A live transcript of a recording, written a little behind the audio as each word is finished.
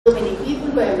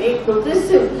who have made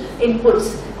progressive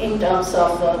inputs in terms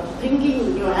of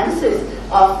bringing nuances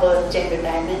of gender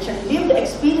dimension, lived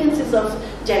experiences of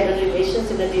gender relations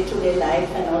in a day-to-day life,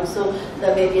 and also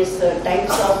the various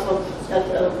types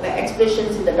of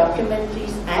expressions in the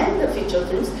documentaries and the feature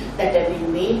films that have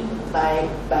been made by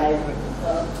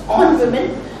on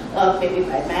women, maybe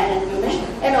by men and women,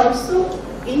 and also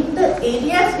in the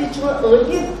areas which were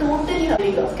earlier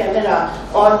totally of camera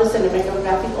or the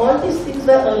cinematography, all these things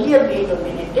were earlier being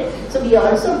dominated. So we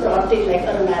also brought in like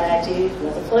Aruna Raje, who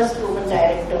was the first woman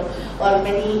director, or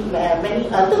many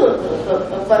other,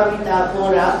 Paramita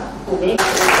Bora, who made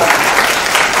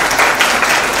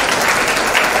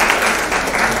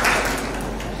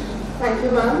Thank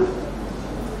you, ma'am.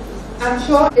 I'm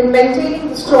sure in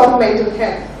maintaining strong mental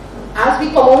health, as we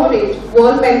commemorate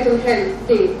World Mental Health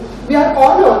Day, we are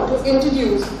honored to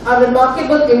introduce a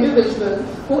remarkable individual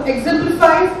who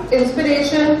exemplifies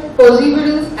inspiration,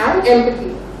 perseverance and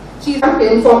empathy. She is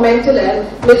champion for mental health,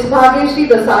 Ms. Bhagyashree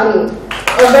Dasani,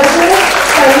 a veteran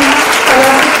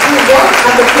fanatic who works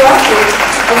at the crossroads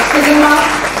of cinema,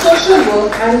 social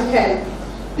work and health.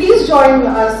 Please join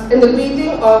us in the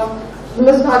greeting of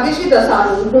Ms. Bhagyashree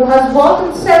Dasani, who has worked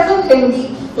in several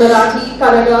Hindi, Marathi,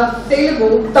 Kannada,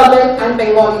 Telugu, Tamil and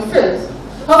Bengali films.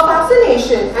 Her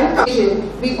fascination and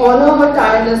vision, we honor her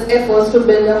tireless efforts to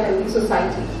build a healthy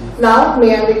society. Now,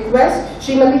 may I request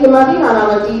Srimati Himadi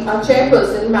Nanavati, our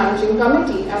Chairperson, Managing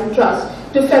Committee and Trust,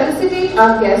 to felicitate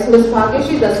our guest, Ms.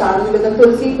 Bhagyashree Dasani, with a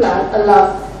Tulsi plant, a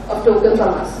love of token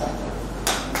from us.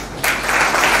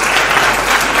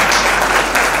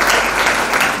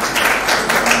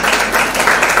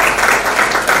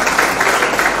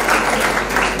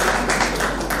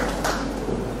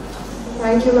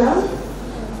 Thank you, ma'am.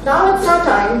 Now it's our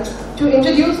time to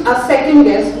introduce our second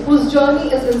guest, whose journey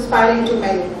is inspiring to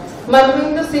many.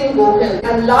 Manvendra Singh Gohil,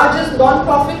 and largest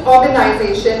non-profit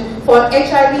organization for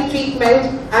HIV treatment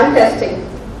and testing.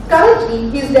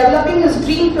 Currently, he is developing his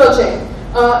dream project,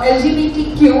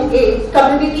 LGBTQA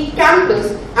community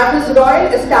campus at his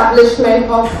royal establishment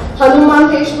of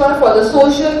Hanumanteshwar for the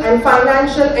social and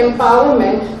financial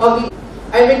empowerment of the.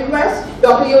 I request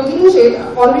Dr. Yogini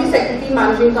Sheth, Honorary Secretary,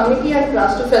 Managing Committee and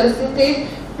Trust, to felicitate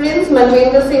Prince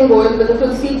Manvendra Singh Gohil with a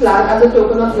Tulsi plant as a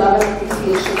token of love and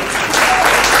appreciation.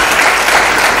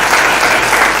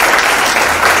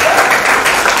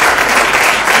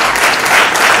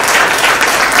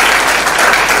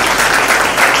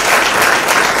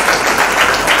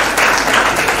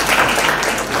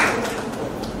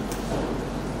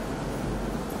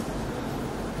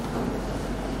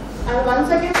 And once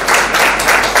again,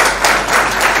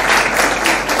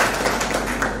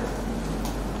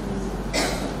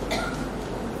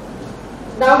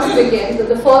 now we begin with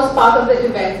the first part of the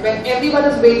event when everyone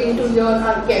is waiting to hear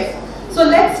our guests. So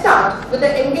let's start with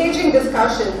the engaging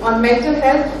discussion on mental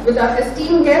health with our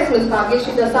esteemed guests, Ms.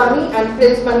 Bhagyashree Dasani and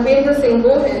Prince Manvendra Singh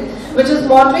Gohil, which is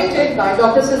moderated by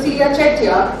Dr. Cecilia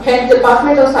Chetya, Head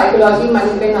Department of Psychology,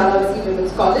 Manibai Nanavati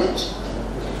Women's College.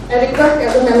 I request the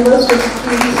other members to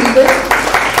please be seated.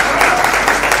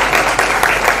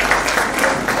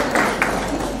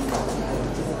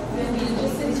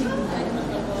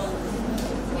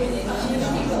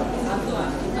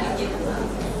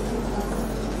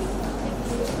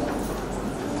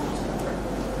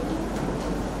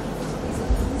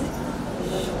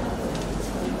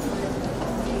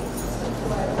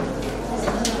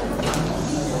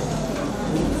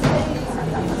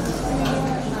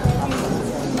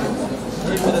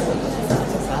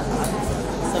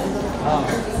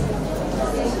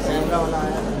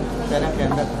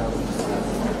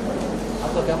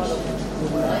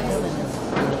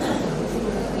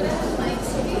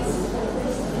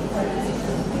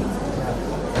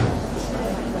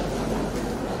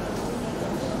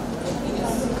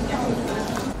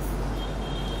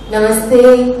 Namaste,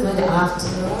 good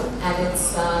afternoon, and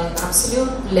it's an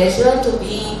absolute pleasure to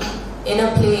be in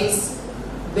a place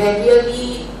where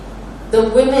really the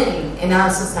women in our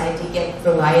society get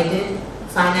provided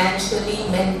financially,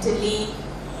 mentally,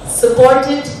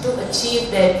 supported to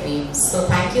achieve their dreams. So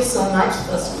thank you so much,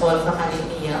 first of all, for having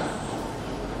me here.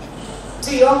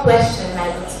 To your question,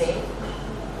 I would say,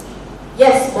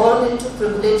 yes, born into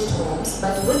privileged homes,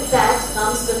 but with that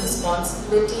comes the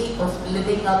responsibility of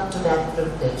living up to that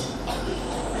privilege.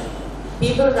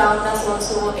 People around us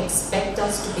also expect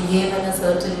us to behave in a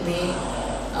certain way,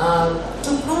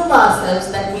 to prove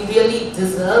ourselves that we really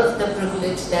deserve the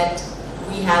privilege that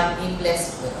we have been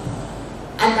blessed with.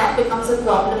 And that becomes a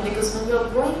problem because when you're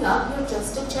growing up, you're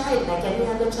just a child. Like any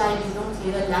other child, you don't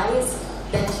realize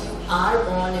that you are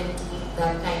born into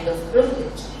that kind of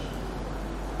privilege.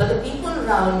 but the people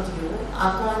around you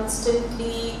are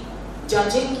constantly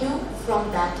judging you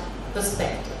from that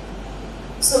perspective.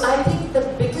 So I think the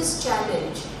biggest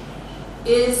challenge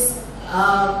is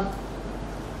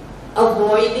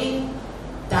avoiding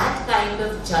that kind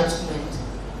of judgment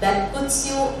that puts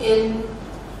you in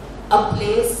a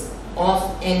place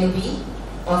of envy,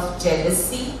 of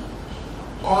jealousy,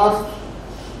 of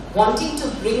wanting to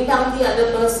bring down the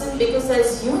other person, because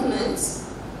as humans,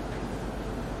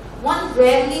 one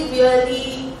rarely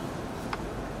really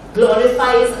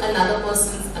glorifies another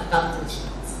person's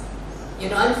accomplishments. You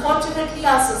know, unfortunately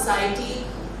our society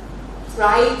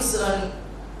thrives on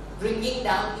bringing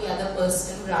down the other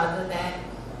person rather than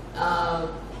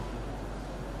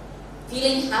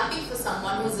feeling happy for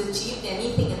someone who's achieved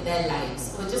anything in their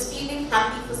lives, or just feeling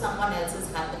happy for someone else's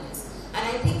happiness. And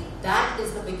I think that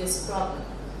is the biggest problem.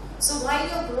 So while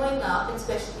you're growing up,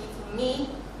 especially for me,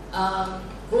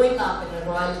 growing up in a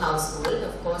royal household,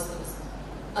 of course there was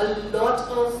a lot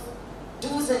of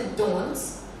do's and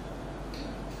don'ts.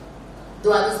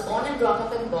 Though I was born and brought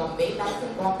up in Bombay, life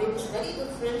in Bombay was very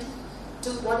different to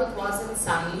what it was in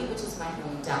Sangli, which is my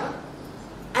hometown.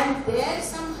 And there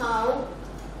somehow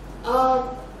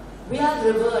we are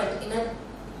revered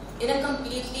in a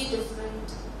completely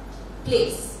different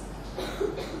place.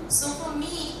 So for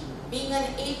me, being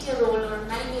an 8-year-old or a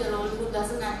 9-year-old who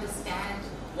doesn't understand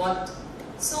what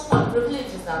so-called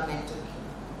privileges are meant to be,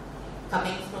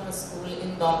 coming from a school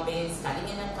in Bombay, studying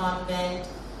in a convent,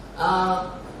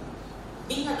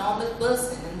 being a normal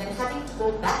person, and then having to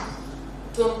go back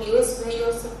to a place where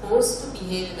you're supposed to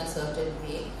behave in a certain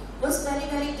way was very,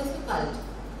 very difficult.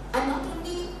 And not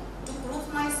only to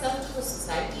prove myself to the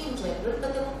society in general,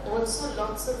 but there were also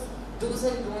lots of do's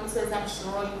and don'ts, as I'm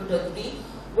sure you would agree,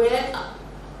 where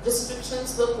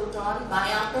restrictions were put on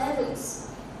by our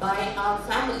parents, by our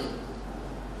family.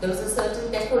 There was a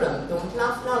certain decorum. Don't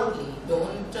laugh loudly.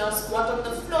 Don't squat on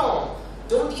the floor.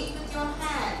 Don't eat with your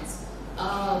hands.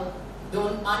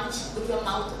 Don't munch with your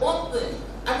mouth open.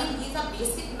 I mean, these are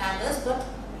basic manners, but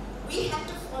we had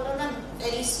to follow them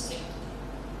very strict.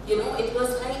 You know, it was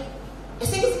like,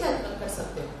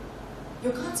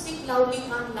 you can't speak loudly, you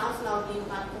can't laugh loudly, you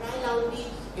can't cry loudly,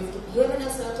 you have to behave in a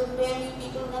certain way, and you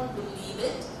people won't believe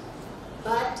it.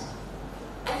 But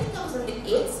I think I was in the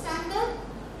 8th standard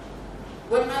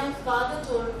when my father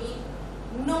told me,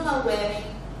 no more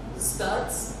wearing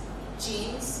skirts,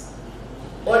 jeans,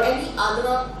 or any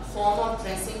other form of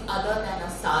dressing other than a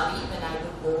sari when I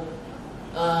would go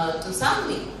to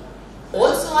Sangli.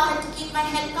 Also, I had to keep my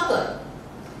head covered.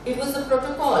 It was the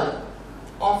protocol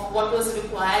of what was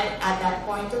required at that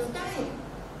point of time.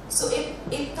 So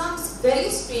it comes very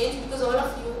strange because all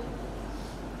of you,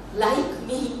 like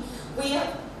me, we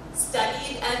have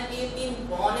studied and we have been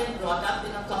born and brought up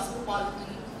in a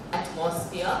cosmopolitan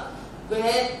atmosphere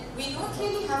where we don't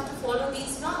really have to follow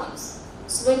these norms.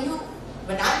 So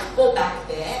when I would go back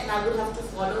there and I would have to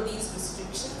follow these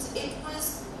restrictions, it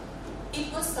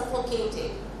was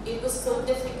suffocating. It was so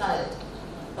difficult.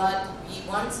 But we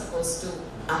weren't supposed to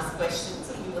ask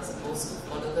questions and we were supposed to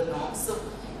follow the norms. So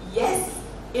yes,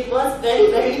 it was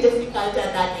very, very difficult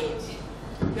at that age.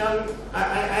 Yeah,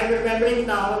 I'm remembering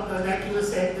now that you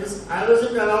said this. I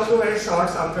wasn't allowed to wear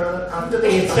shorts after the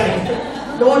 8th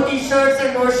time. No t-shirts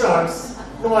and no shorts.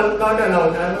 No, not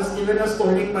allowed. I was given a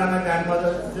scolding by my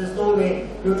grandmother. There's no way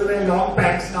you have to wear long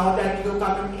pants now that you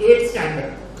come in 8th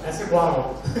standard. I said,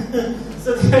 wow.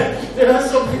 So there are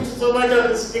so much of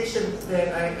restrictions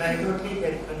there. I totally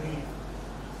get agree.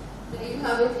 There you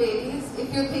have it, ladies.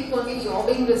 If you think only you're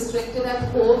being restricted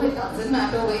at home, it doesn't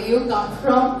matter where you come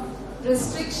from.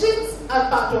 Restrictions are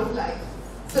part of life.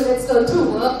 So let's learn to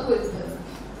work with them.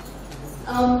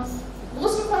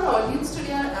 Most of our audience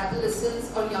today are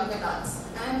adolescents or young adults,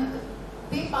 and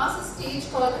they pass a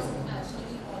stage called as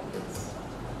imaginary audience.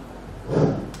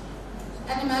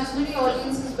 An imaginary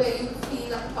audience is where you feel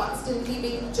like constantly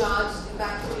being judged,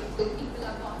 evaluated, people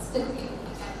are constantly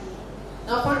looking at you.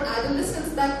 Now for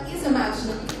adolescents, that is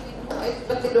imaginary, we know it,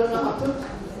 but they don't know how to handle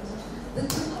it. The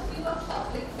two of you are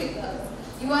public figures.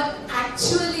 You are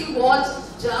actually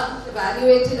watched, judged,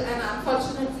 evaluated, and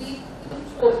unfortunately,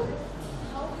 controlled.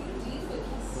 How do you deal with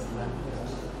this?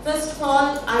 First of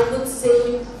all, I would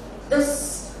say the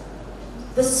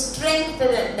strength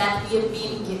that we have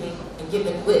been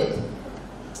given with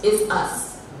is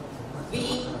us.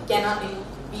 We cannot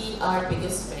be our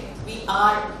biggest strength. We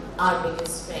are our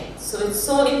biggest strength. So it's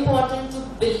so important to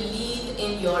believe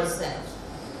in yourself.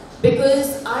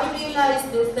 Because I realize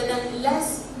this, that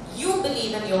unless you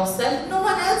believe in yourself, no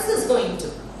one else is going to.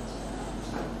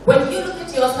 When you look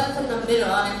at yourself in the mirror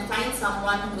and find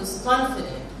someone who is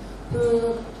confident,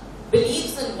 who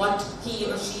believes in what he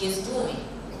or she is doing,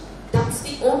 that's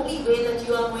the only way that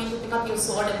you are going to pick up your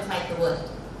sword and fight the world.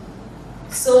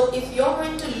 So if you're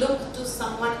going to look to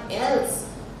someone else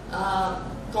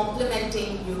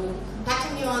complimenting you,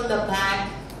 patting you on the back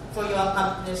for your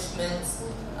accomplishments,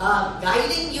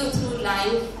 guiding you through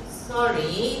life,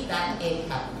 sorry, that ain't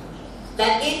happening.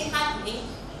 That ain't happening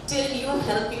till you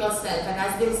help yourself. And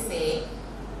as they say,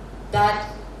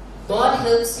 that God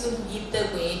helps you lead the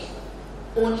way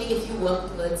only if you work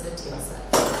towards it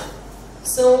yourself.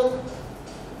 So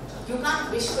you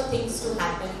can't wish for things to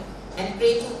happen and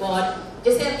pray to God.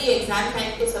 जैसे अभी exam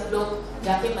time पे सब लोग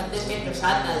जाके मंदिर में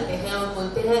प्रसाद डालते हैं और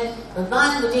बोलते हैं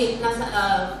भगवान मुझे इतना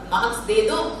मार्क्स दे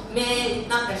दो, मैं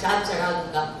इतना प्रसाद चढ़ा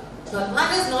दूंगा. भगवान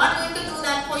is not going to do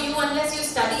that for you unless you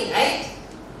study, right?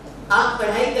 आप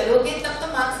पढ़ाई करोगे तब तो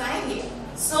मार्क्स आएंगे.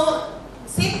 So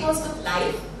same goes with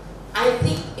life. I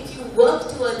think if you work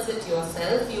towards it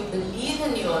yourself, you believe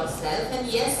in yourself, and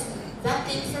yes, that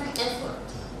takes an effort.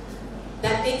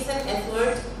 That takes an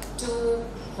effort to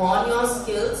hone your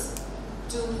skills,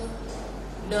 to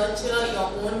nurture your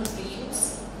own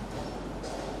dreams,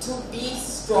 to be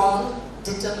strong,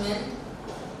 determined,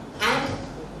 and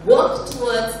work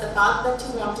towards the path that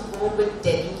you want to go with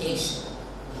dedication.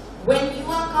 When you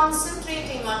are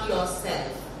concentrating on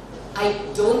yourself, I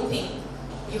don't think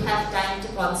you have time to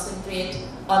concentrate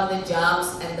on the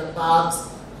jobs and the barbs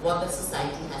what the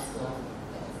society has got.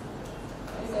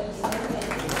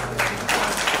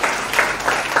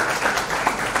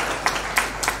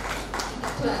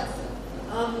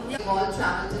 We've all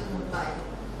traveled in Mumbai.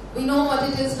 We know what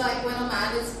it is like when a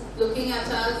man is looking at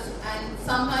us, and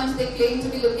sometimes they claim to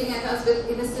be looking at us with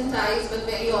innocent eyes, but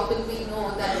very often we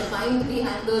know that the mind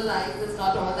behind those eyes is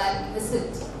not all that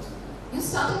innocent. You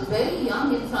started very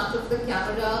young in front of the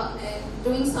camera and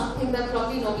doing something that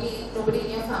probably nobody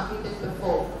in your family did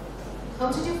before.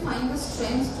 How did you find the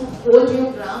strength to hold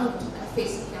your ground and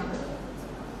face the camera?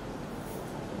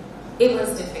 It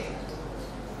was difficult.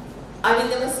 I mean,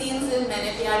 there were scenes in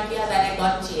Maine Pyar Kiya that I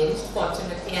got changed.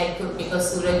 Fortunately, I could,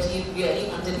 because Surajji really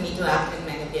wanted me to act in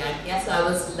Maine Pyar Kiya, so I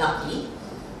was lucky.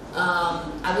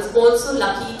 I was also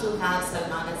lucky to have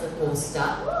Salman as a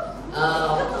co-star.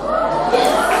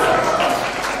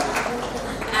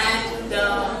 And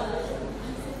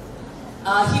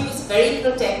he was very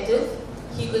protective.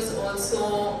 He was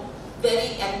also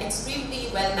very and extremely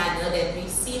well-mannered. Every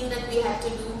scene that we had to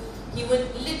do, he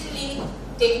would literally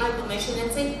take my permission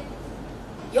and say,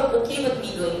 "You're okay with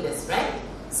me doing this, right?"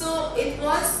 So it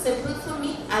was simple for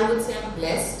me. I would say I'm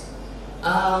blessed.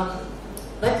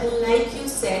 But like you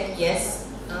said, yes,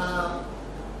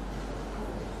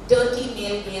 dirty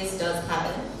male gaze does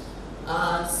happen.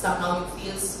 Somehow you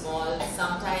feel small.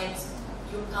 Sometimes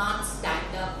you can't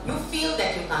stand up. You feel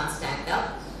that you can't stand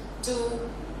up to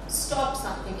stop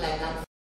something like that.